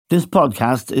This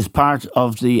podcast is part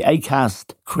of the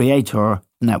Acast Creator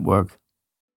Network.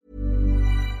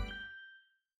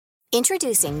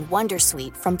 Introducing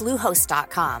Wondersuite from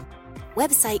Bluehost.com.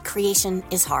 Website creation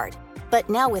is hard, but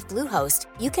now with Bluehost,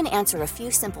 you can answer a few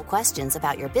simple questions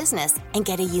about your business and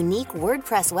get a unique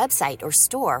WordPress website or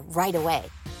store right away.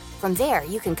 From there,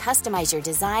 you can customize your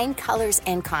design, colors,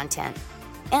 and content.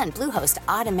 And Bluehost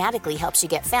automatically helps you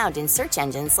get found in search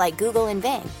engines like Google and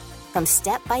Bing. From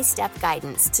step-by-step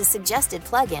guidance to suggested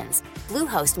plugins,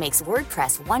 Bluehost makes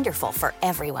WordPress wonderful for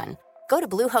everyone. Go to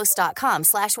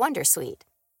bluehost.com/wondersuite.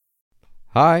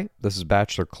 Hi, this is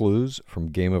Bachelor Clues from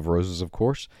Game of Roses, of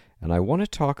course, and I want to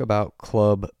talk about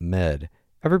Club Med.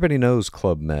 Everybody knows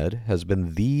Club Med has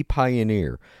been the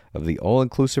pioneer of the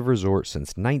all-inclusive resort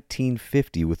since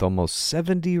 1950, with almost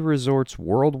 70 resorts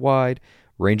worldwide,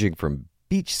 ranging from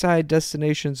beachside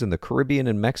destinations in the Caribbean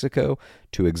and Mexico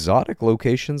to exotic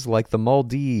locations like the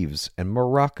Maldives and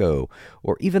Morocco,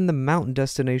 or even the mountain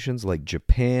destinations like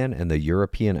Japan and the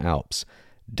European Alps.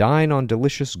 Dine on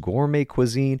delicious gourmet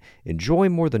cuisine, enjoy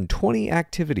more than 20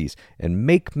 activities, and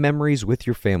make memories with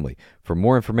your family. For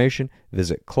more information,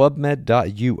 visit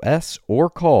clubmed.us or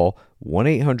call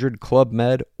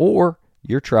 1-800-CLUB-MED or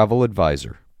your travel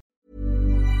advisor.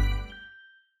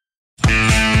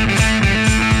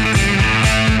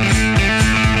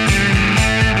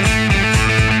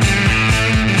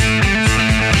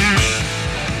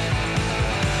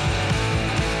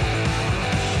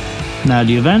 Now,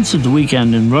 the events of the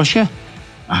weekend in Russia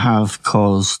have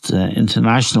caused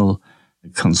international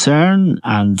concern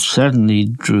and certainly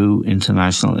drew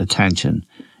international attention.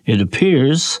 It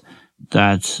appears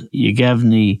that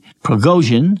Yevgeny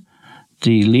Prigozhin,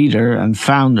 the leader and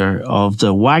founder of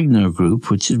the Wagner Group,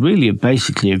 which is really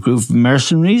basically a group of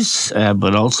mercenaries,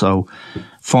 but also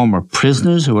former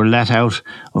prisoners who were let out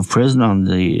of prison on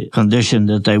the condition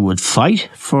that they would fight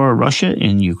for Russia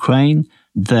in Ukraine,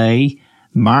 they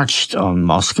marched on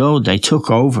Moscow. They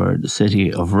took over the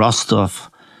city of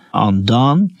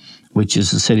Rostov-on-Don, which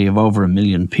is a city of over 1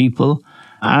 million people,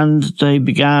 and they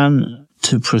began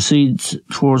to proceed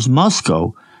towards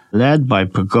Moscow, led by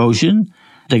Prigozhin.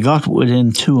 They got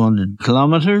within 200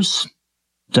 kilometers.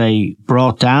 They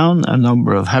brought down a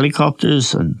number of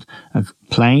helicopters and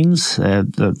planes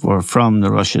that were from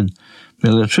the Russian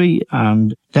military,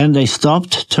 and then they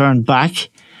stopped, turned back,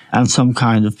 and some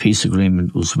kind of peace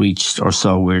agreement was reached, or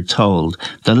so we're told.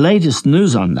 The latest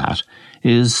news on that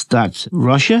is that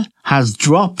Russia has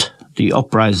dropped the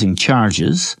uprising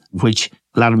charges, which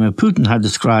Vladimir Putin had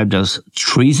described as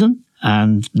treason,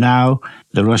 and now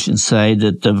the Russians say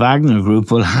that the Wagner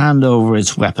Group will hand over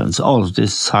its weapons. All of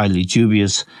this is highly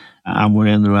dubious, and we're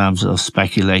in the realms of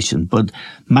speculation. But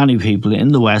many people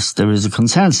in the West, there is a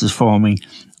consensus forming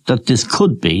that this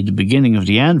could be the beginning of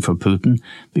the end for Putin,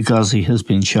 because he has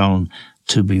been shown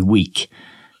to be weak.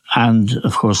 And,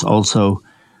 of course, also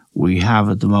we have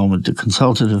at the moment the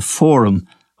Consultative Forum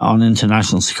on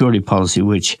International Security Policy,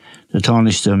 which the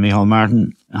Taoiseach Micheál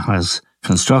Martin has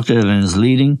constructed and is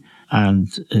leading, and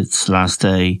its last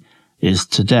day is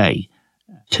today,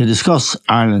 to discuss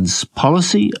Ireland's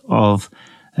policy of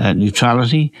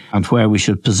neutrality and where we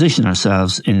should position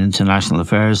ourselves in international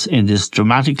affairs in this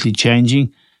dramatically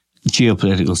changing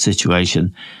geopolitical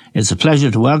situation. It's a pleasure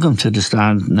to welcome to the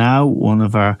stand now one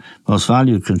of our most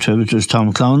valued contributors,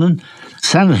 Tom Clonan.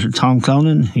 Senator Tom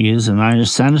Clonan, he is an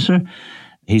Irish senator.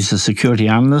 He's a security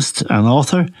analyst, an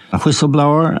author, a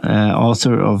whistleblower,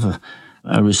 author of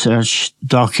a research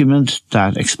document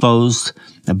that exposed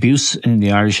abuse in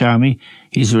the Irish Army.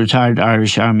 He's a retired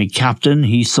Irish Army captain.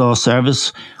 He saw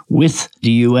service with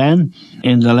the UN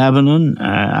in the Lebanon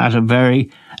at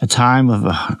a time of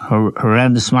a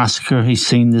horrendous massacre. He's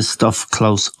seen this stuff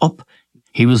close up.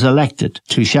 He was elected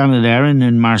to Shannon Éireann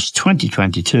in March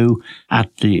 2022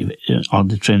 on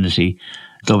the Trinity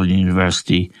Dublin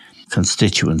University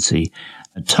constituency.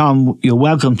 Tom, you're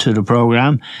welcome to the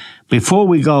programme. Before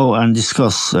we go and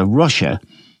discuss Russia,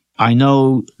 I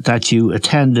know that you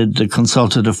attended the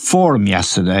Consultative Forum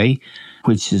yesterday,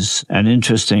 which is an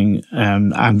interesting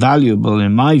and valuable,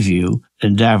 in my view,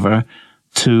 endeavour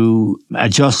to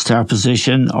adjust our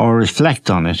position or reflect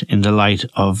on it in the light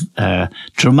of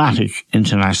dramatic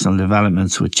international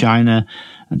developments with China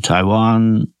and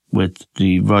Taiwan, with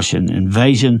the Russian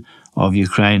invasion of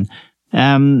Ukraine.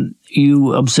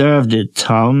 You observed it,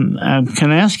 Tom.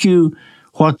 Can I ask you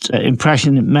what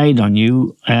impression it made on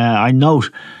you? I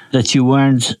note that you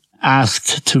weren't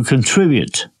asked to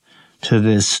contribute to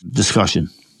this discussion.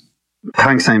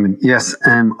 Thanks, Simon. Yes,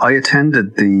 I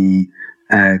attended the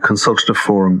Consultative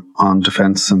Forum on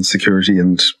Defence and Security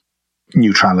and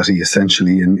neutrality,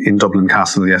 essentially, in Dublin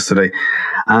Castle yesterday.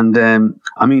 And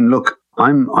I mean, look,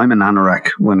 I'm an anorak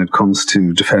when it comes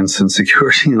to defence and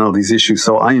security and all these issues,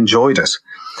 so I enjoyed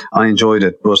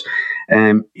it. But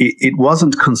it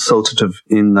wasn't consultative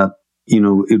in that,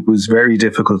 it was very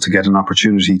difficult to get an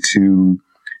opportunity to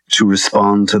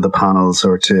respond to the panels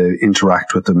or to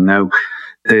interact with them. Now,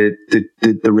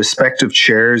 the respective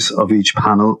chairs of each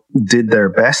panel did their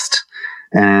best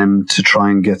to try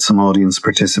and get some audience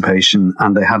participation,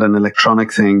 and they had an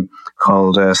electronic thing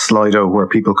called Slido where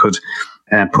people could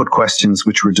put questions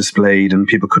which were displayed and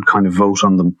people could kind of vote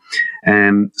on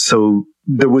them. So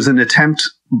there was an attempt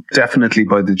definitely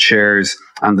by the chairs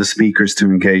and the speakers to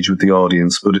engage with the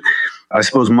audience, but I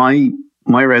suppose my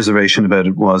reservation about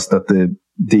it was that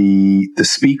the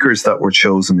speakers that were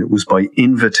chosen, it was by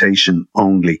invitation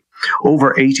only.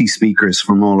 Over 80 speakers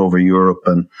from all over Europe,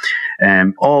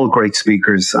 and all great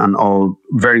speakers and all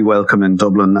very welcome in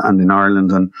Dublin and in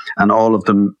Ireland, and all of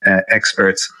them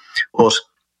experts. But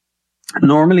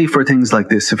normally for things like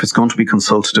this, if it's going to be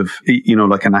consultative,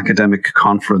 like an academic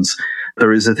conference,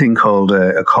 there is a thing called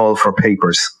a call for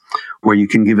papers, where you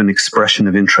can give an expression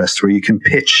of interest, where you can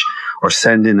pitch or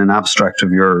send in an abstract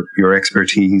of your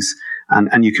expertise,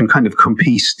 and you can kind of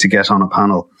compete to get on a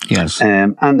panel. Yes.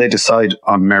 And they decide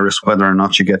on merit whether or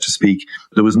not you get to speak.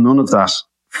 There was none of that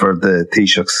for the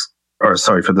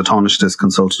for the Taoiseach's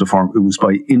consultative forum. It was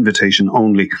by invitation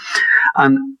only.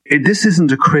 And this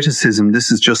isn't a criticism,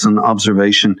 this is just an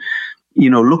observation.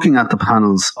 Looking at the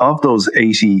panels of those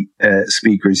 80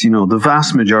 speakers, the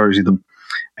vast majority of them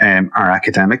are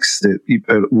academics.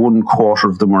 About 1/4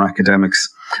 of them are academics.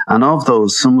 And of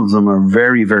those, some of them are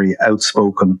very, very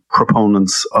outspoken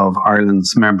proponents of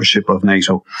Ireland's membership of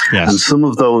NATO. Yes. And some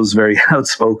of those very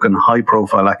outspoken,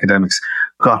 high-profile academics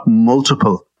got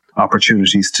multiple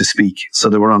opportunities to speak. So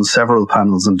they were on several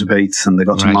panels and debates, and they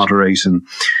got to moderate. And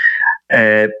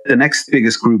the next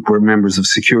biggest group were members of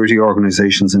security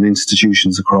organizations and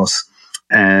institutions across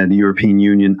the European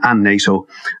Union and NATO.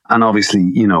 And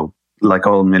obviously, like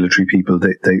all military people,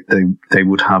 they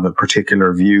would have a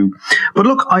particular view. But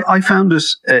look, I found it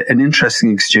an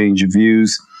interesting exchange of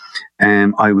views.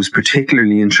 I was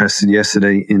particularly interested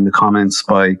yesterday in the comments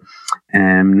by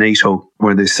NATO,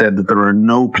 where they said that there are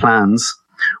no plans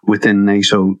within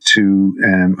NATO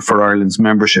for Ireland's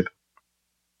membership.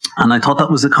 And I thought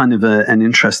that was a kind of an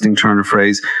interesting turn of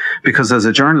phrase, because as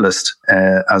a journalist,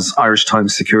 as Irish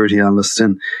Times security analyst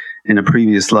in a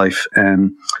previous life,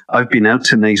 I've been out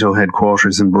to NATO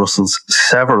headquarters in Brussels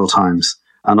several times,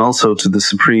 and also to the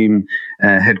supreme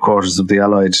headquarters of the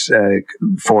Allied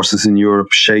forces in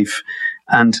Europe, SHAEF.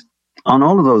 And on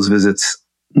all of those visits,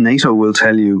 NATO will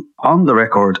tell you on the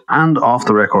record and off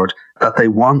the record that they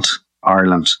want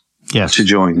Ireland to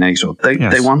join NATO.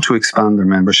 They want to expand their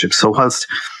membership. So whilst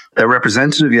their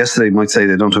representative yesterday might say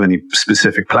they don't have any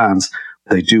specific plans,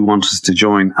 they do want us to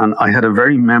join. And I had a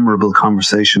very memorable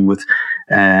conversation with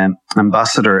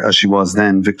Ambassador, as she was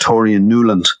then, Victoria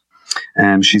Nuland.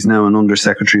 She's now an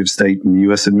Undersecretary of State in the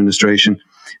US administration.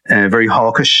 Very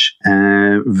hawkish,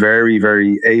 very,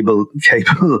 very able,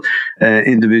 capable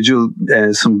individual.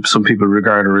 Some people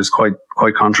regard her as quite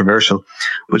controversial.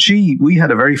 But we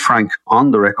had a very frank,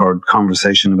 on the record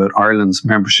conversation about Ireland's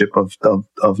membership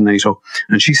of NATO.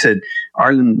 And she said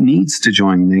Ireland needs to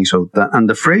join NATO. And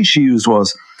the phrase she used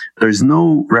was, there's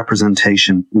no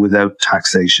representation without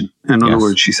taxation. In other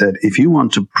words, she said, if you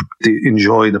want to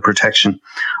enjoy the protection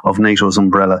of NATO's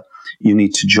umbrella, you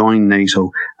need to join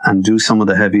NATO and do some of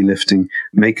the heavy lifting,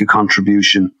 make a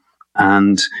contribution.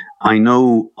 And I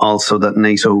know also that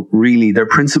NATO, really, their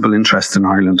principal interest in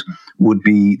Ireland would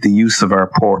be the use of our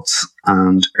ports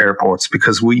and airports,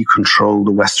 because we control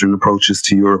the Western approaches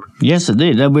to Europe. Yes,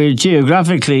 indeed. And we're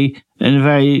geographically in a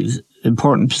very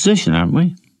important position, aren't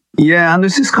we? Yeah, and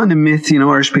there's this kind of myth,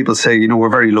 Irish people say, we're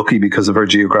very lucky because of our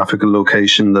geographical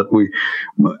location, that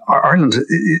Ireland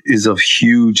is of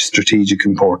huge strategic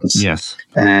importance. Yes.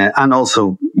 And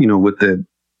also,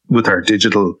 with our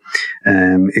digital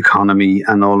economy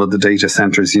and all of the data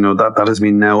centers, that has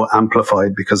been now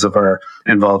amplified because of our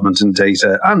involvement in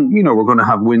data. And, we're going to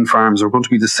have wind farms. We're going to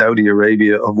be the Saudi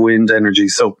Arabia of wind energy.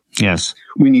 So yes,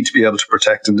 we need to be able to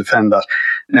protect and defend that.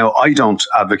 Now, I don't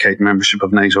advocate membership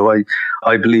of NATO.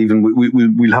 I believe in,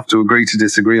 we'll have to agree to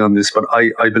disagree on this, but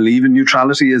I believe in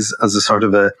neutrality as a sort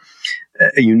of a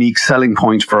unique selling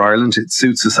point for Ireland. It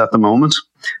suits us at the moment.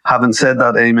 Having said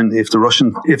that, Eamon, if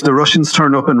the Russians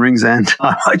turn up in Ringsend,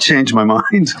 I might change my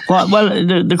mind. Well,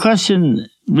 the question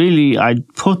really I'd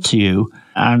put to you,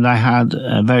 and I had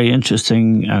a very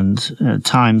interesting and at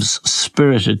times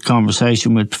spirited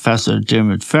conversation with Professor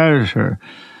Dermot Ferreter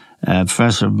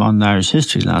professor of modern Irish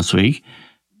history last week.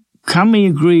 Can we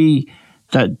agree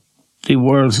that the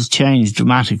world has changed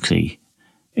dramatically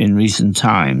in recent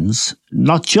times,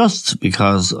 not just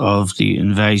because of the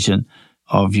invasion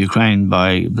of Ukraine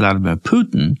by Vladimir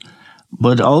Putin,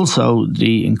 but also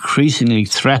the increasingly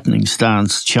threatening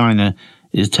stance China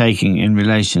is taking in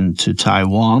relation to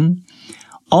Taiwan?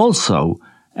 Also,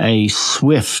 a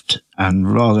swift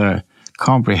and rather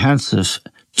comprehensive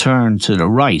turn to the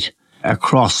right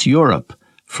across Europe,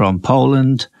 from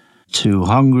Poland to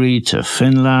Hungary to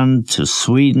Finland to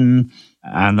Sweden,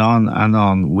 and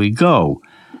on we go.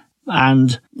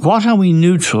 And what are we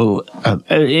neutral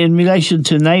in relation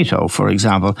to NATO, for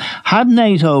example? Had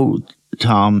NATO,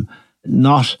 Tom,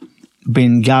 not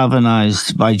been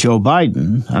galvanized by Joe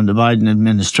Biden and the Biden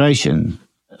administration,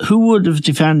 who would have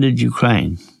defended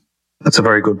Ukraine? That's a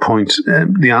very good point.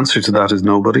 The answer to that is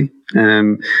nobody.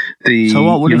 So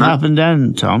what would have happened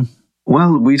then, Tom?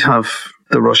 Well, we'd have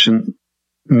the Russian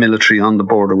military on the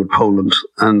border with Poland,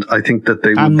 and I think that they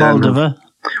would and Moldova.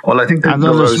 Well, I think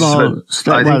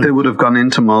they would have gone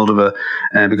into Moldova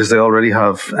because they already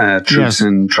have troops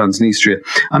in Transnistria.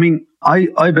 I mean,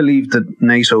 I believe that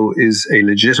NATO is a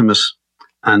legitimate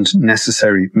and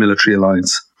necessary military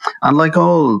alliance. And like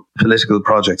all political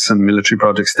projects and military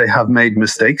projects, they have made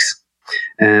mistakes.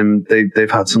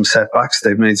 They've had some setbacks.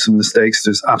 They've made some mistakes.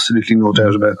 There's absolutely no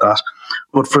doubt about that.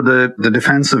 But for the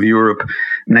defense of Europe,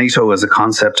 NATO as a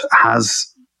concept has,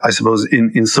 I suppose,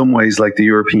 in some ways, like the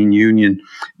European Union,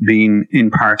 been in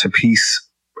part a peace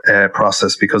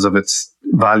process because of its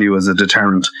value as a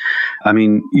deterrent. I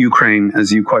mean, Ukraine,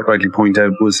 as you quite rightly point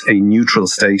out, was a neutral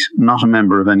state, not a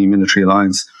member of any military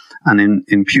alliance. And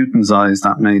in Putin's eyes,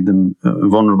 that made them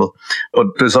vulnerable. But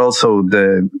there's also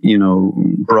the,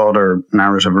 broader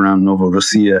narrative around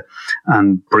Novorossiya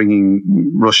and bringing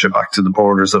Russia back to the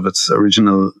borders of its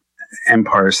original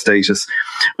empire status.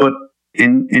 But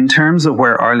in terms of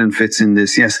where Ireland fits in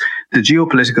this, yes, the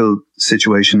geopolitical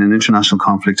situation and international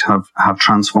conflict have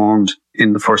transformed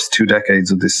in the first 2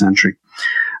 decades of this century.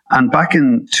 And back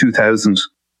in 2000,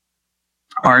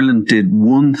 Ireland did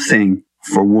one thing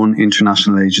for one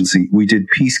international agency. We did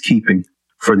peacekeeping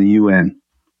for the UN.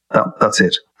 That's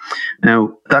it.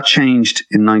 Now, that changed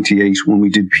in 98 when we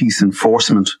did peace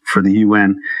enforcement for the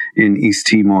UN in East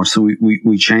Timor. So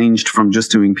we changed from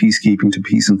just doing peacekeeping to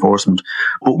peace enforcement.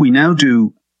 But we now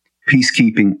do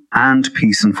peacekeeping and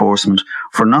peace enforcement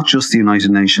for not just the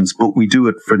United Nations, but we do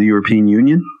it for the European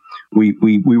Union. We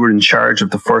were in charge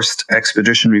of the first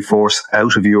expeditionary force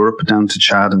out of Europe down to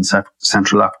Chad and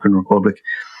Central African Republic.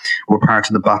 We're part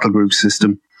of the battle group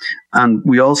system. And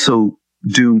we also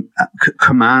do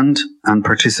command and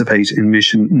participate in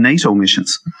NATO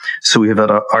missions. So we have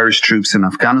had Irish troops in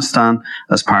Afghanistan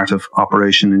as part of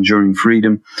Operation Enduring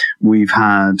Freedom. We've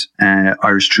had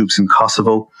Irish troops in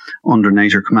Kosovo under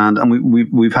NATO command. And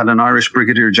we've had an Irish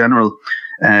Brigadier General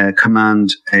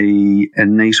command a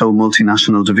NATO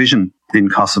multinational division in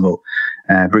Kosovo,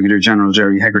 Brigadier General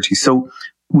Jerry Hegarty. So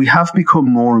we have become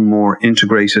more and more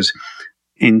integrated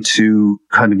into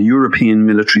kind of European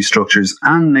military structures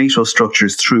and NATO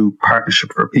structures through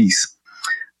Partnership for Peace.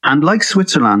 And like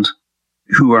Switzerland,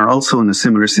 who are also in a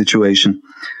similar situation,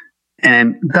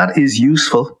 that is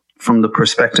useful from the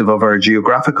perspective of our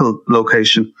geographical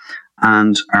location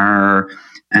and our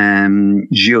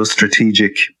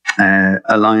geostrategic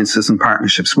alliances and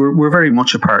partnerships. We're very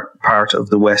much a part of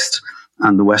the West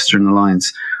and the Western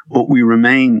Alliance, but we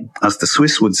remain, as the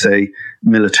Swiss would say,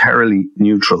 militarily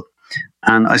neutral.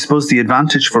 And I suppose the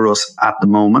advantage for us at the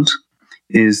moment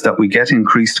is that we get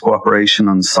increased cooperation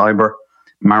on cyber,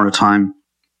 maritime,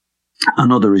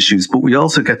 and other issues, but we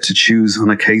also get to choose on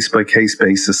a case-by-case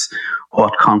basis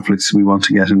what conflicts we want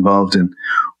to get involved in.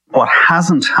 What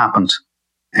hasn't happened,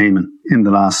 Eamon, in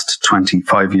the last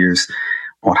 25 years,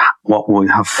 what we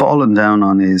have fallen down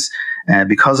on is,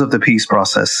 because of the peace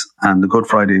process and the Good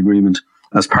Friday Agreement,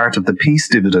 as part of the peace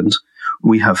dividend,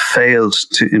 we have failed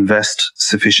to invest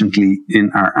sufficiently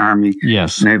in our army,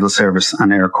 naval service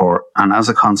and air corps. And as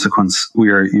a consequence,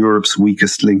 we are Europe's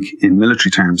weakest link in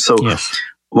military terms. So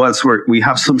whilst we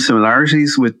have some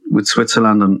similarities with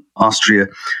Switzerland and Austria,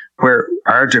 where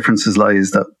our differences lie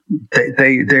is that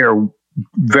they are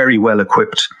very well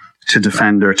equipped to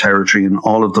defend their territory in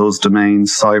all of those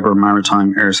domains, cyber,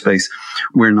 maritime, airspace.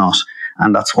 We're not.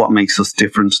 And that's what makes us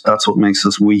different. That's what makes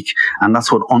us weak. And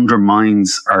that's what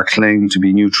undermines our claim to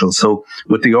be neutral. So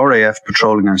with the RAF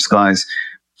patrolling our skies,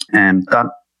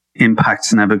 that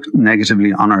impacts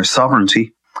negatively on our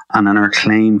sovereignty and on our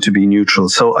claim to be neutral.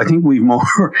 So I think we've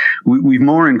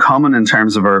more in common in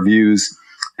terms of our views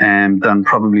than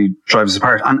probably drives us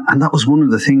apart. And that was one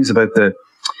of the things about the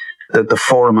the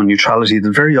Forum on Neutrality,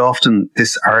 that very often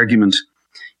this argument,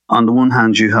 on the one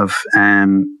hand, you have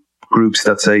groups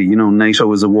that say,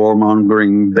 NATO is a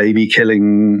warmongering,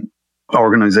 baby-killing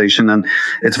organization, and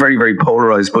it's very, very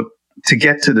polarized. But to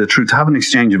get to the truth, to have an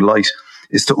exchange of light,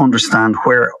 is to understand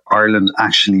where Ireland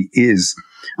actually is.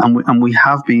 And we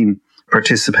have been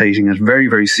participating at very,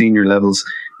 very senior levels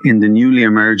in the newly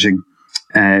emerging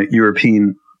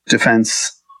European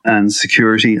defence and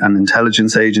security and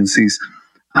intelligence agencies,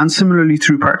 and similarly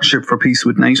through Partnership for Peace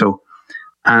with NATO.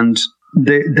 And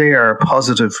they are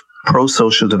positive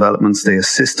pro-social developments. They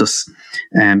assist us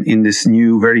in this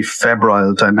new, very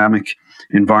febrile, dynamic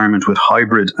environment with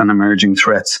hybrid and emerging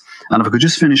threats. And if I could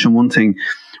just finish on one thing,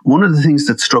 one of the things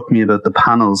that struck me about the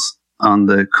panels on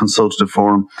the Consultative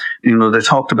Forum, they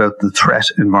talked about the threat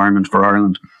environment for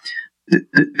Ireland.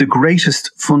 The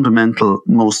greatest fundamental,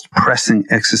 most pressing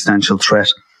existential threat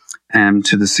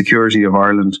to the security of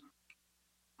Ireland,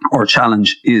 or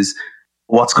challenge, is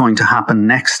what's going to happen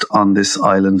next on this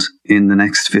island in the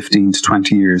next 15 to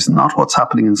 20 years. Not what's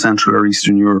happening in Central or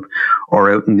Eastern Europe or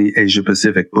out in the Asia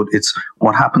Pacific, but it's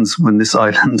what happens when this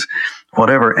island,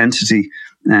 whatever entity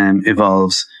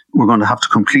evolves. We're going to have to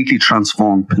completely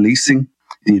transform policing,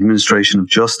 the administration of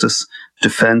justice,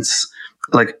 defence.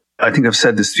 Like, I think I've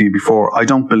said this to you before, I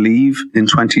don't believe in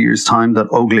 20 years' time that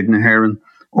Óglaigh na hÉireann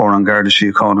or An Garda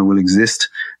Síochána will exist.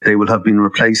 They will have been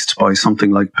replaced by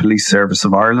something like Police Service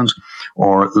of Ireland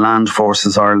or Land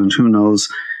Forces Ireland, who knows.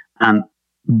 And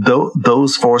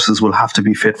those forces will have to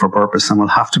be fit for purpose and will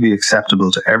have to be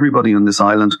acceptable to everybody on this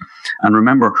island. And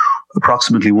remember,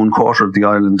 approximately 1/4 of the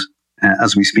island,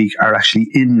 as we speak, are actually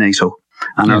in NATO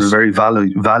and yes, are very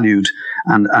valued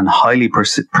and highly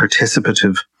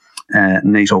participative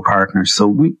NATO partners.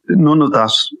 So none of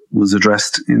that was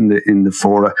addressed in the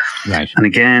fora. Right. And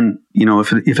again,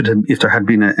 if there had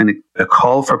been a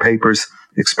call for papers,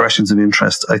 expressions of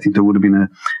interest, I think there would have been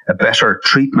a better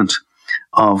treatment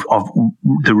of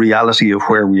the reality of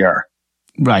where we are.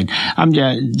 Right.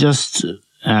 Just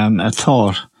a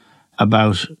thought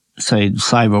about, say,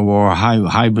 cyber war,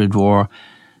 hybrid war.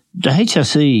 The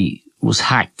HSE was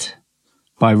hacked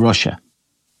by Russia.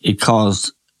 It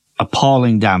caused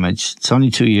appalling damage. It's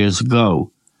only 2 years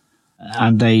ago.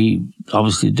 And they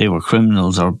were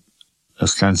criminals, or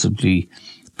ostensibly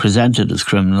presented as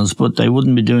criminals, but they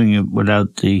wouldn't be doing it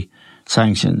without the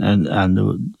sanction and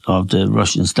of the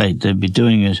Russian state. They'd be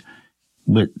doing it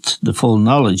with the full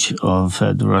knowledge of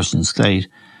the Russian state.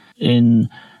 In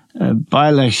a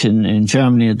by-election in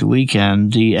Germany at the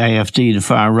weekend, the AfD, the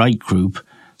far-right group,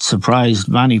 surprised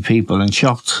many people and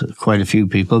shocked quite a few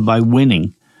people by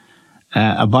winning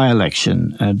a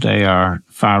by-election. They are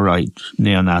far-right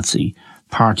neo-Nazi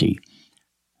party.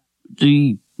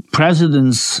 The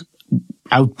president's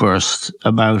outburst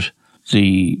about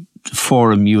the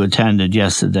forum you attended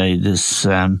yesterday, this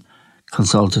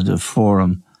consultative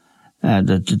forum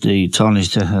that the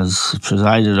Taoiseach has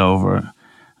presided over,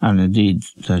 and indeed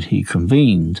that he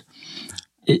convened,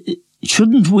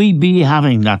 shouldn't we be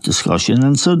having that discussion?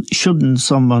 And so shouldn't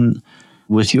someone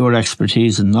with your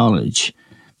expertise and knowledge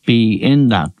be in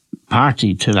that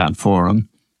party to that forum?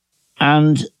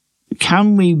 And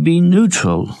can we be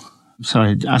neutral?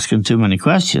 Sorry, asking too many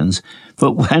questions,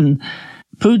 but when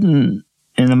Putin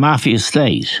in a mafia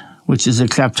state, which is a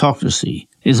kleptocracy,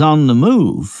 is on the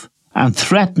move and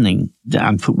threatening,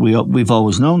 and we've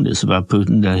always known this about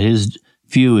Putin, that his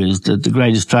view is that the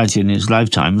greatest tragedy in his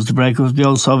lifetime was the breakup of the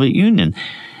old Soviet Union.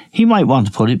 He might want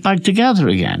to put it back together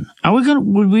again.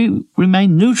 Would we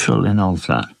remain neutral in all of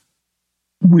that?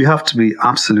 We have to be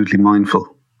absolutely mindful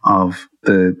of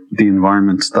the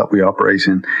environment that we operate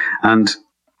in. And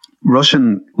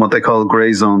Russian, what they call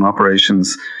grey zone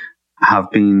operations,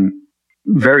 have been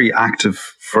very active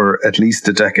for at least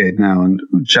a decade now. And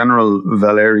General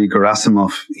Valery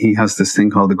Gerasimov, he has this thing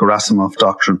called the Gerasimov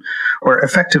Doctrine, where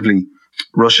effectively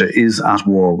Russia is at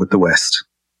war with the West.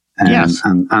 Yes.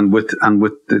 And with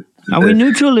the... Are we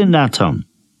neutral in that, Tom?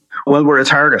 Well, we're a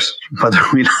target, whether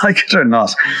we like it or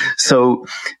not. So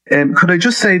could I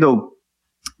just say, though,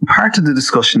 part of the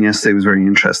discussion yesterday was very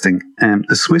interesting.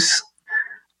 The Swiss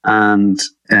and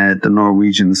the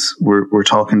Norwegians were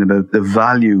talking about the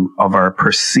value of our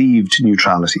perceived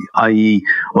neutrality, i.e.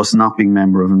 us not being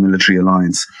member of a military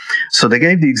alliance. So they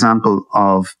gave the example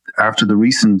of, after the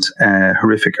recent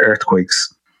horrific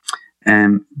earthquakes,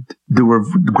 there were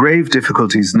grave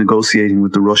difficulties negotiating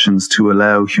with the Russians to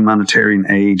allow humanitarian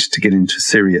aid to get into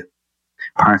Syria,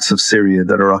 parts of Syria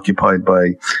that are occupied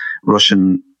by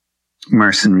Russian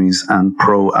mercenaries and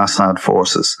pro-Assad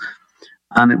forces.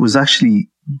 And it was actually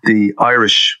the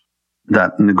Irish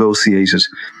that negotiated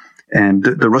And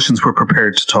the Russians were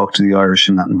prepared to talk to the Irish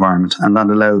in that environment, and that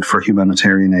allowed for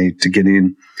humanitarian aid to get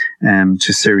in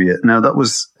to Syria. Now, that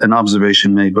was an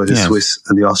observation made by the Swiss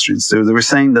and the Austrians. So they were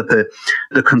saying that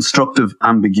the constructive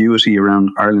ambiguity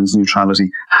around Ireland's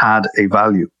neutrality had a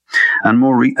value. And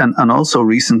and also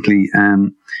recently,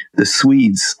 the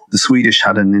Swedish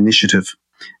had an initiative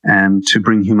to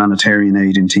bring humanitarian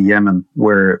aid into Yemen,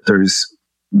 where there's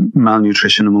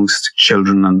malnutrition amongst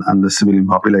children and the civilian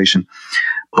population.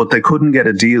 But they couldn't get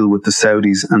a deal with the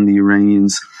Saudis and the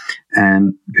Iranians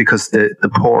because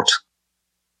the port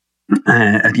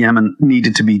at Yemen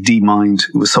needed to be demined.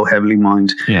 It was so heavily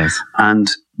mined. Yes.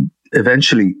 And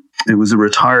eventually it was a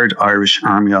retired Irish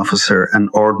army officer, an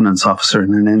ordnance officer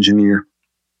and an engineer.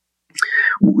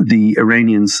 The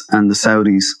Iranians and the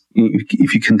Saudis,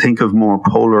 if you can think of more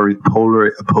polar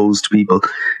opposed people,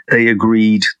 they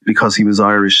agreed, because he was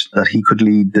Irish, that he could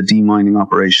lead the demining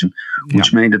operation,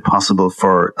 which made it possible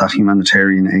for that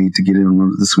humanitarian aid to get in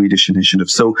under the Swedish initiative.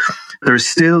 So there is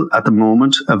still, at the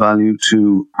moment, a value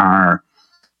to our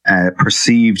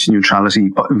perceived neutrality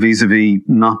vis-a-vis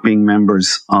not being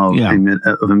members of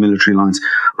a military alliance.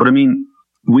 But I mean,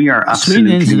 we are absolutely...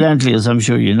 Sweden, incidentally, as I'm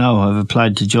sure you know, have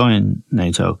applied to join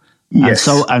NATO. Yes.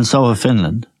 And so have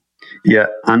Finland. Yeah,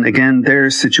 and again,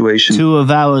 their situation... Two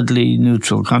avowedly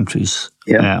neutral countries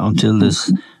until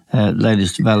this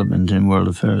latest development in world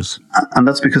affairs. And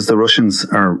that's because the Russians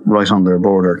are right on their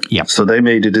border. Yep. So they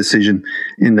made a decision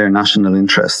in their national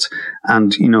interest.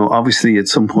 And, you know, obviously at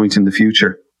some point in the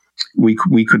future, we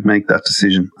could make that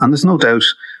decision. And there's no doubt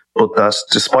but that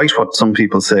despite what some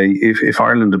people say, if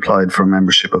Ireland applied for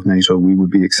membership of NATO, we would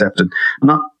be accepted.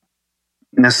 Not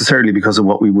necessarily because of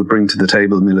what we would bring to the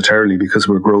table militarily, because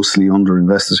we're grossly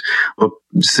underinvested, but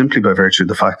simply by virtue of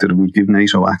the fact that it would give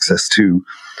NATO access to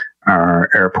our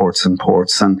airports and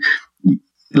ports. And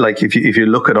like if you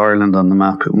look at Ireland on the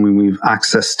map, I mean, we've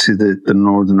access to the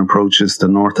northern approaches, the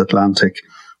North Atlantic.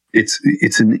 It's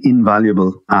an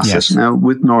invaluable asset. Yes. Now,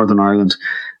 with Northern Ireland,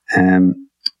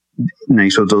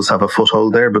 NATO does have a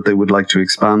foothold there, but they would like to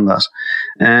expand that.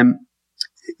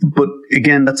 But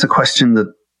again, that's a question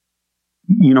that,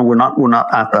 you know, we're not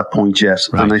at that point yet.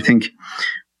 Right. And I think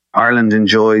Ireland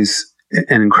enjoys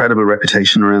an incredible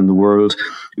reputation around the world.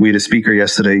 We had a speaker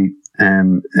yesterday,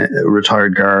 a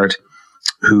retired guard,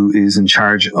 who is in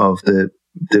charge of the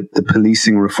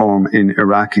policing reform in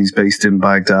Iraq. He's based in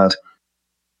Baghdad.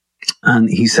 And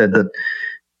he said that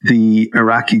the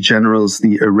Iraqi generals,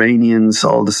 the Iranians,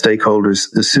 all the stakeholders,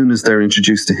 as soon as they're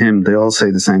introduced to him, they all say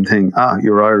the same thing.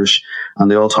 You're Irish. And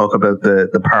they all talk about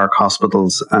the park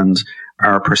hospitals and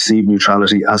our perceived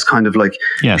neutrality as kind of like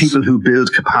people who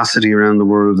build capacity around the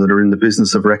world, that are in the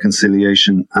business of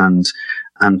reconciliation and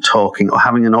talking, or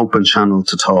having an open channel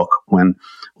to talk when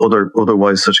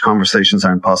otherwise such conversations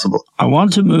aren't possible. I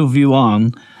want to move you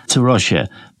on to Russia,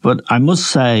 but I must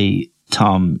say,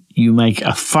 Tom, you make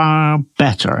a far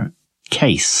better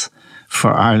case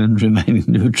for Ireland remaining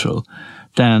neutral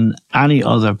than any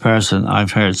other person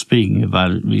I've heard speaking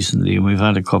about it recently. We've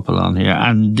had a couple on here.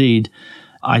 And indeed,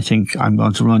 I think I'm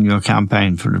going to run your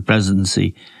campaign for the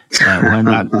presidency when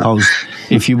that post,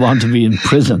 if you want to be in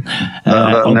prison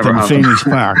up in Phoenix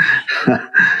Park.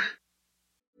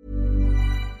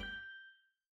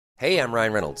 Hey, I'm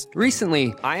Ryan Reynolds.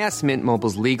 Recently, I asked Mint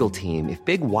Mobile's legal team if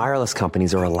big wireless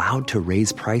companies are allowed to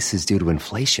raise prices due to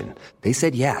inflation. They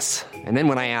said yes. And then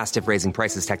when I asked if raising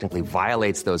prices technically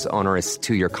violates those onerous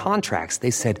 2-year contracts, they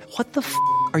said, "What the f***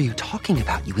 are you talking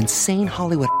about, you insane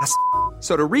Hollywood ass?"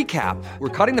 So to recap, we're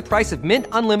cutting the price of Mint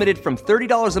Unlimited from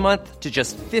 $30 a month to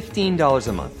just $15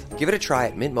 a month. Give it a try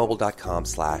at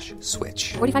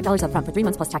mintmobile.com/switch. $45 up front for 3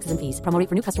 months plus taxes and fees. Promo rate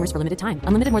for new customers for limited time.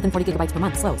 Unlimited more than 40 gigabytes per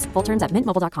month. Slows full terms at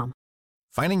mintmobile.com.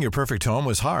 Finding your perfect home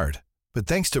was hard, but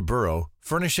thanks to Burrow,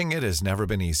 furnishing it has never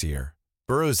been easier.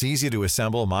 Burrow's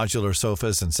easy-to-assemble modular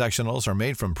sofas and sectionals are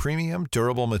made from premium,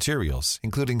 durable materials,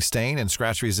 including stain and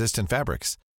scratch-resistant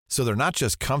fabrics. So they're not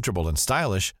just comfortable and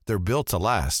stylish, they're built to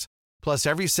last. Plus,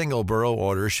 every single Burrow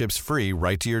order ships free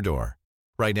right to your door.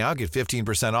 Right now, get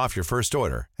 15% off your first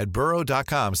order at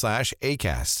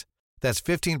burrow.com/ACAST. That's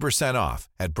 15% off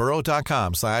at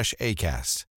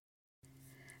burrow.com/ACAST.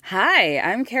 Hi,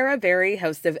 I'm Cara Berry,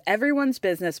 host of Everyone's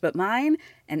Business But Mine,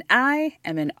 and I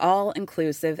am an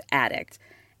all-inclusive addict.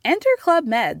 Enter Club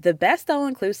Med, the best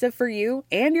all-inclusive for you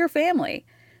and your family.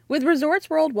 With resorts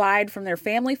worldwide, from their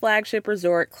family flagship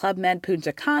resort, Club Med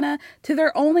Punta Cana, to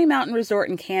their only mountain resort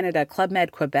in Canada, Club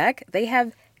Med Quebec, they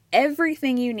have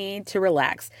everything you need to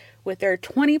relax. With their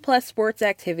 20-plus sports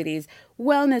activities,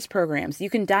 wellness programs, you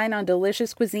can dine on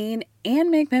delicious cuisine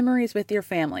and make memories with your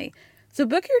family. So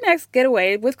book your next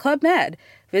getaway with Club Med.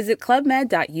 Visit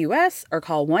clubmed.us or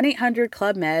call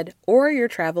 1-800-CLUB-MED or your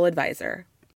travel advisor.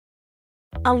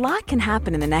 A lot can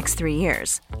happen in the next 3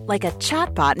 years. Like a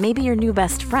chatbot may be your new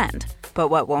best friend. But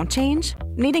what won't change?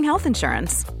 Needing health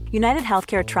insurance. United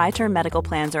Healthcare Tri-Term Medical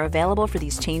Plans are available for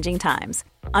these changing times.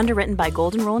 Underwritten by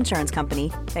Golden Rule Insurance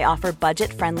Company, they offer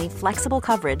budget-friendly, flexible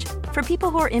coverage for people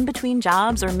who are in between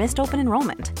jobs or missed open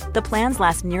enrollment. The plans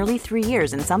last nearly 3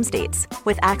 years in some states,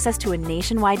 with access to a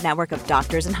nationwide network of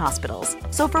doctors and hospitals.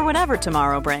 So for whatever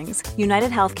tomorrow brings,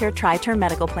 United Healthcare Tri-Term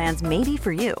Medical Plans may be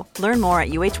for you. Learn more at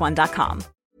uh1.com.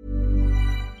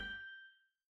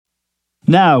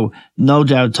 Now, no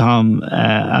doubt, Tom,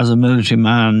 as a military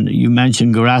man, you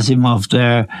mentioned Gerasimov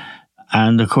there,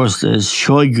 and of course there's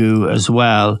Shoigu as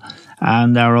well,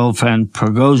 and our old friend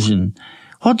Prigozhin.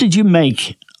 What did you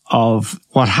make of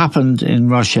what happened in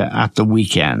Russia at the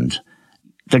weekend?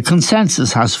 The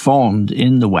consensus has formed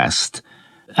in the West,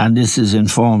 and this is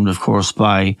informed, of course,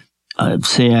 by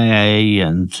CIA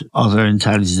and other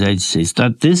intelligence agencies,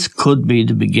 that this could be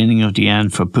the beginning of the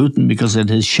end for Putin because it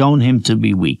has shown him to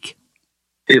be weak.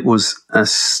 It was a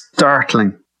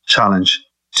startling challenge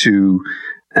to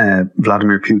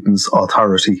Vladimir Putin's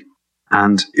authority,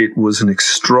 and it was an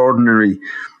extraordinary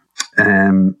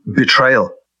betrayal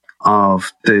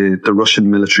of the Russian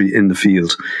military in the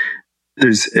field.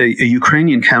 There's a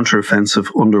Ukrainian counteroffensive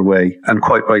underway, and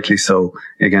quite rightly so,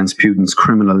 against Putin's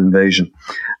criminal invasion.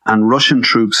 And Russian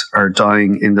troops are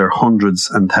dying in their hundreds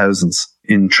and thousands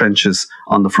in trenches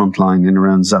on the front line in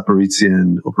around Zaporizhia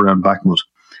and up around Bakhmut.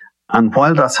 And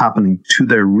while that's happening, to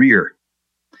their rear,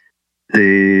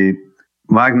 the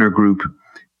Wagner Group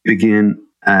begin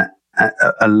a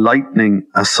lightning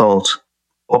assault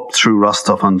up through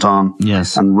Rostov-on-Don,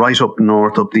 yes, and right up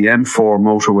north, up the M4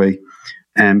 motorway,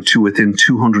 to within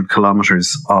 200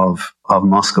 kilometers of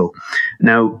Moscow.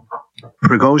 Now,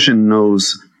 Prigozhin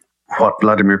knows what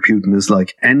Vladimir Putin is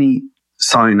like. Any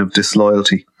sign of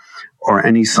disloyalty or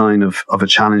any sign of a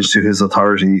challenge to his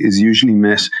authority is usually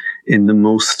met in the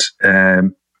most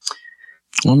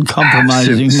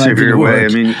uncompromising, severe way. I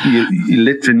mean,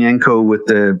 Litvinenko with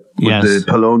the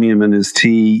polonium in his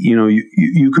tea,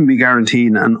 you can be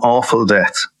guaranteed an awful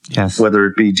death. Yes. Whether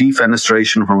it be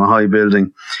defenestration from a high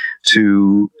building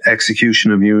to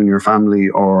execution of you and your family,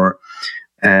 or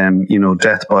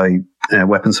death by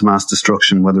weapons of mass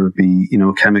destruction, whether it be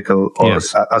chemical or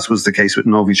as was the case with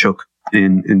Novichok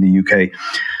in the UK.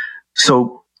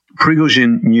 So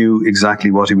Prigozhin knew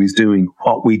exactly what he was doing.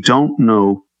 What we don't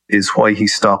know is why he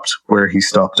stopped where he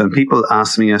stopped. And people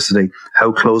asked me yesterday,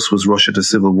 how close was Russia to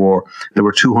civil war? They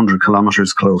were 200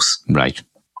 kilometers close. Right.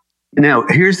 Now,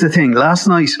 here's the thing. Last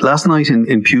night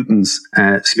in Putin's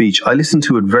speech, I listened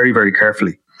to it very, very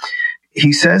carefully.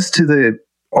 He says to the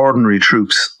ordinary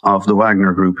troops of the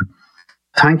Wagner Group,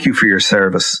 thank you for your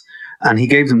service. And he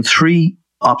gave them three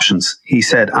options. He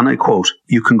said, and I quote,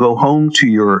 you can go home to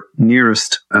your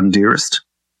nearest and dearest.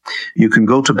 You can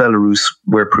go to Belarus,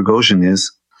 where Prigozhin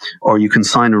is, or you can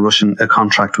sign a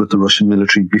contract with the Russian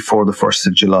military before the 1st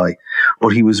of July. But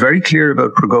he was very clear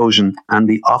about Prigozhin and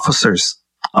the officers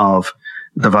of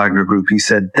the Wagner Group. He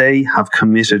said they have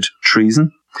committed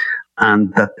treason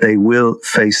and that they will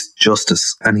face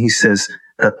justice. And he says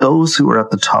that those who are at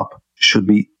the top should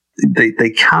be, they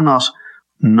cannot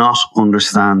not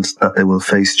understand that they will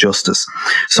face justice.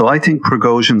 So I think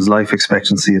Prigozhin's life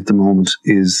expectancy at the moment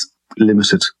is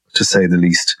limited, to say the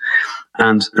least.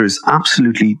 And there's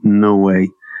absolutely no way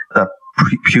that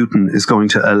Putin is going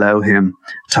to allow him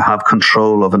to have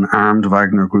control of an armed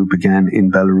Wagner Group again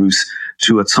in Belarus,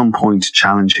 to at some point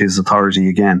challenge his authority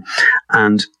again.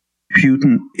 And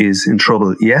Putin is in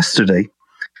trouble. Yesterday,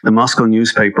 the Moscow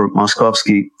newspaper,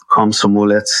 Moskovsky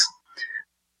Komsomolets,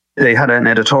 they had an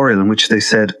editorial in which they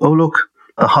said, oh, look,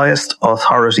 the highest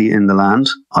authority in the land,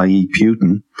 i.e.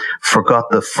 Putin, forgot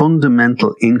the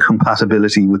fundamental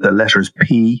incompatibility with the letters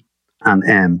P and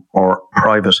M, or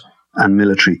private and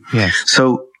military. Yes.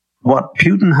 So what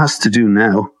Putin has to do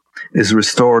now is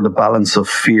restore the balance of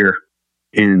fear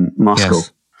in Moscow.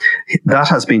 Yes. That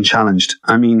has been challenged.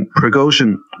 I mean,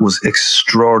 Prigozhin was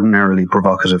extraordinarily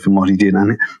provocative in what he did,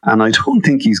 and I don't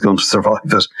think he's going to survive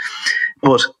it.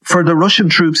 But for the Russian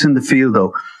troops in the field,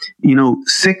 though,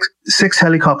 six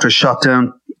helicopters shot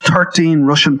down, 13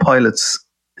 Russian pilots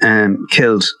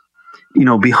killed,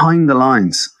 behind the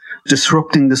lines,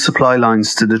 disrupting the supply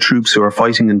lines to the troops who are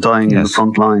fighting and dying in the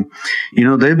front line.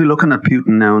 They'll be looking at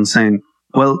Putin now and saying,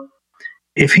 well,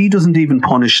 if he doesn't even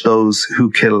punish those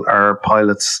who kill our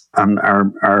pilots and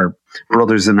our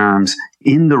brothers in arms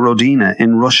in the Rodina,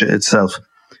 in Russia itself,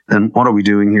 then what are we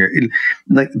doing here?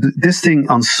 This thing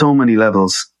on so many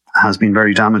levels has been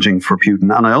very damaging for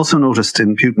Putin. And I also noticed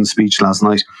in Putin's speech last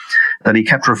night that he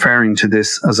kept referring to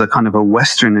this as a kind of a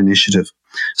Western initiative.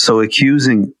 So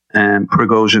accusing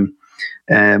Prigozhin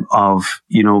of,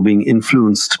 being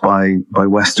influenced by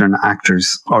Western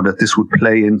actors, or that this would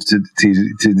play into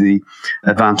to the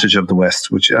advantage of the West,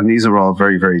 and these are all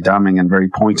very, very damning and very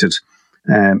pointed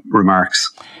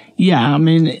remarks. Yeah, I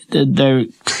mean, there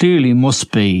clearly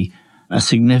must be a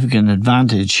significant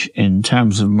advantage in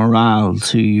terms of morale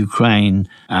to Ukraine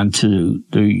and to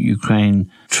the Ukraine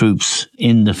troops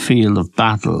in the field of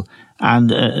battle,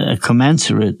 and a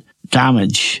commensurate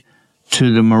damage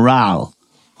to the morale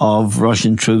of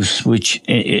Russian troops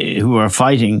who are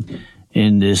fighting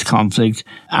in this conflict,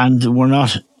 and we're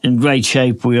not in great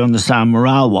shape, we understand,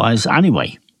 morale-wise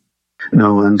anyway.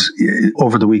 No, and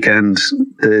over the weekend,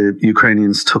 the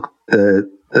Ukrainians took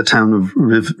the town of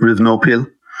Rivnopil,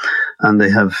 and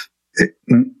they have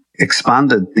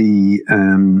expanded the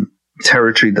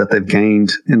territory that they've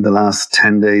gained in the last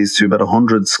 10 days to about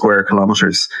 100 square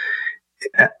kilometers.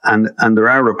 And there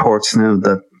are reports now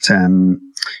that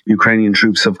Ukrainian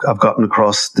troops have gotten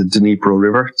across the Dnipro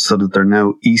River, so that they're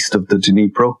now east of the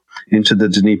Dnipro, into the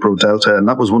Dnipro Delta. And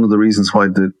that was one of the reasons why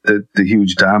the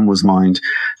huge dam was mined,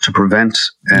 to prevent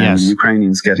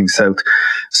Ukrainians getting south.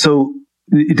 So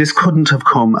this couldn't have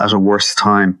come at a worse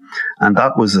time. And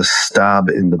that was a stab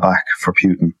in the back for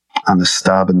Putin, and a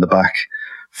stab in the back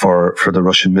for the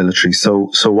Russian military. So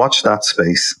watch that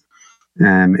space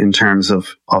in terms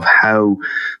of how,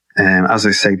 as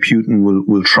I say, Putin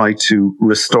will try to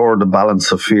restore the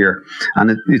balance of fear.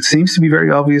 And it seems to be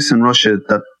very obvious in Russia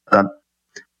that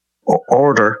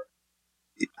order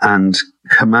and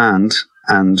command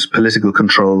and political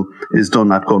control is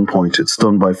done at gunpoint. It's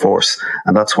done by force.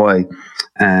 And that's why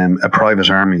a private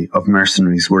army of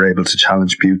mercenaries were able to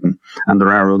challenge Putin. And there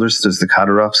are others. There's the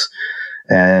Kadyrovs.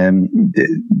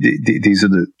 These are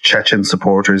the Chechen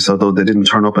supporters, although they didn't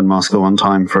turn up in Moscow on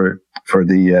time for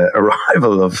the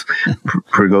arrival of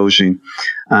Prigozhin.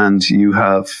 And you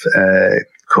have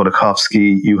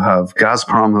Khodorkovsky, you have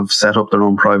Gazprom have set up their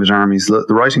own private armies. The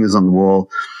writing is on the wall,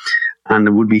 and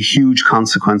there would be huge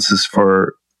consequences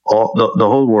for the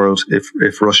whole world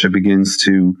if Russia begins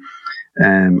to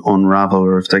unravel,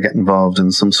 or if they get involved in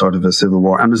some sort of a civil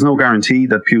war. And there's no guarantee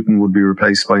that Putin would be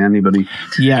replaced by anybody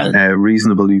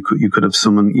reasonable. You could have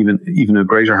someone even a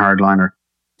greater hardliner.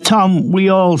 Tom, we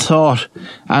all thought,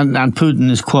 and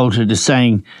Putin is quoted as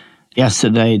saying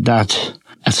yesterday, that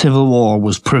a civil war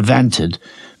was prevented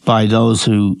by those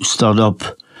who stood up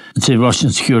to the Russian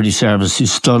security service, who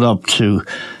stood up to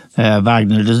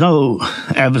Wagner. There's no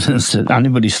evidence that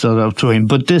anybody stood up to him.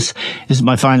 But this is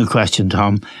my final question,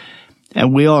 Tom.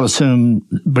 We all assume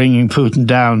bringing Putin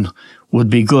down would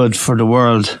be good for the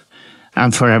world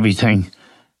and for everything.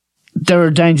 There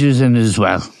are dangers in it as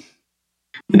well.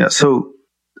 Yeah, so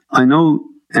I know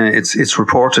it's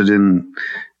reported in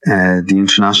the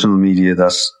international media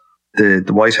that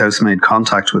the White House made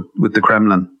contact with the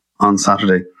Kremlin on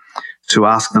Saturday to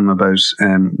ask them about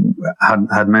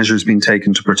had measures been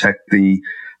taken to protect the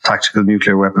tactical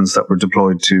nuclear weapons that were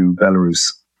deployed to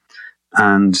Belarus.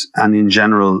 And in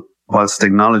general, whilst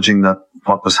acknowledging that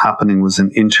what was happening was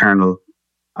an internal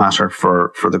matter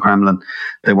for the Kremlin,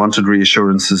 they wanted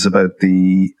reassurances about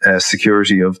the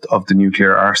security of the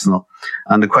nuclear arsenal.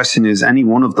 And the question is, any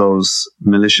one of those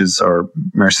militias or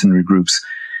mercenary groups,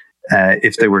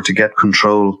 if they were to get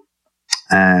control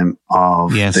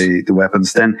of the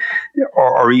weapons, then,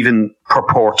 or even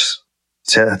purport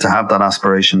to have that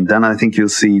aspiration, then I think you'll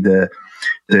see the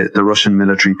Russian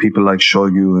military, people like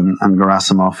Shoigu and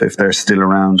Gerasimov, if they're still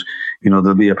around,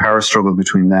 there'll be a power struggle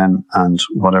between them and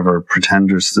whatever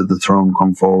pretenders to the throne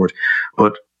come forward.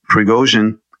 But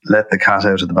Prigozhin let the cat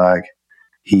out of the bag.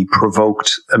 He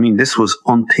provoked, this was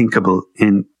unthinkable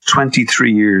in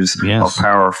 23 years of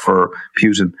power for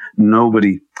Putin.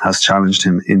 Nobody has challenged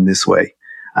him in this way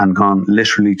and gone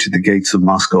literally to the gates of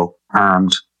Moscow,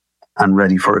 armed and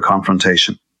ready for a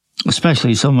confrontation.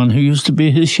 Especially someone who used to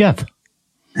be his chef.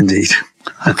 Indeed.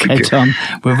 Okay, Tom,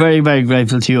 we're very, very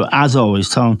grateful to you. As always,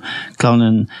 Tom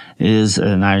Clonan is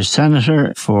an Irish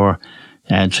senator for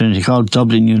Trinity College,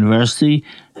 Dublin University.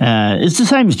 It's the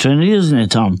same as Trinity, isn't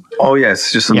it, Tom? Oh,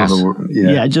 yes, just another word.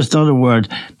 Yeah, just another word.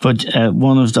 But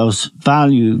one of those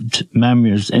valued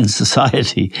members in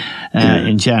society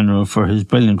in general for his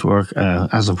brilliant work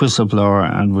as a whistleblower,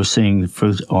 and we're seeing the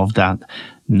fruit of that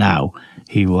now.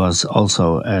 He was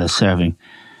also serving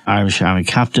Irish Army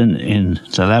captain in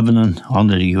the Lebanon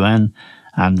under the UN,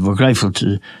 and we're grateful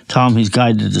to Tom. He's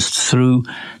guided us through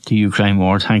the Ukraine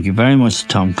war. Thank you very much to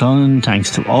Tom Clonan. Thanks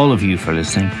to all of you for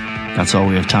listening. That's all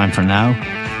we have time for now.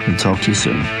 We'll talk to you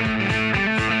soon.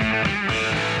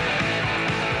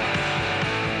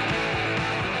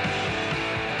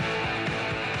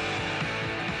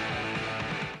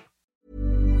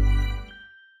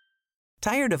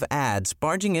 Tired of ads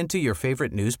barging into your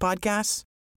favorite news podcasts?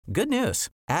 Good news.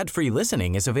 Ad-free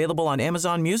listening is available on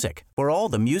Amazon Music for all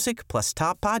the music plus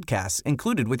top podcasts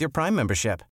included with your Prime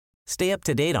membership. Stay up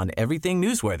to date on everything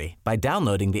newsworthy by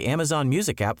downloading the Amazon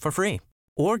Music app for free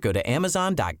or go to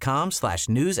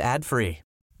amazon.com/news ad free.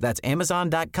 That's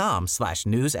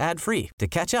amazon.com/news ad free to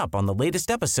catch up on the latest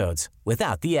episodes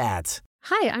without the ads.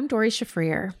 Hi, I'm Dory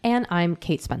Shafrir. And I'm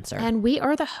Kate Spencer. And we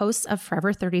are the hosts of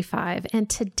Forever 35. And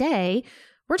today,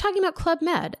 we're talking about Club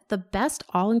Med, the best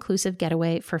all-inclusive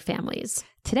getaway for families.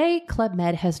 Today, Club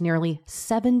Med has nearly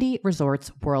 70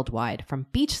 resorts worldwide, from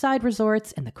beachside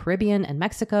resorts in the Caribbean and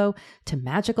Mexico, to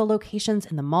magical locations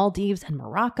in the Maldives and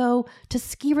Morocco, to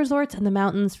ski resorts in the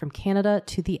mountains from Canada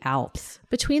to the Alps.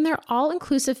 Between their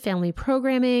all-inclusive family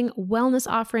programming, wellness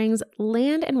offerings,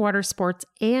 land and water sports,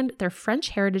 and their French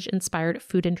heritage-inspired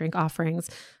food and drink offerings,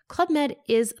 Club Med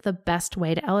is the best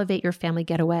way to elevate your family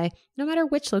getaway, no matter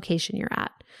which location you're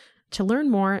at. To learn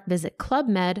more, visit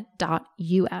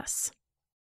clubmed.us.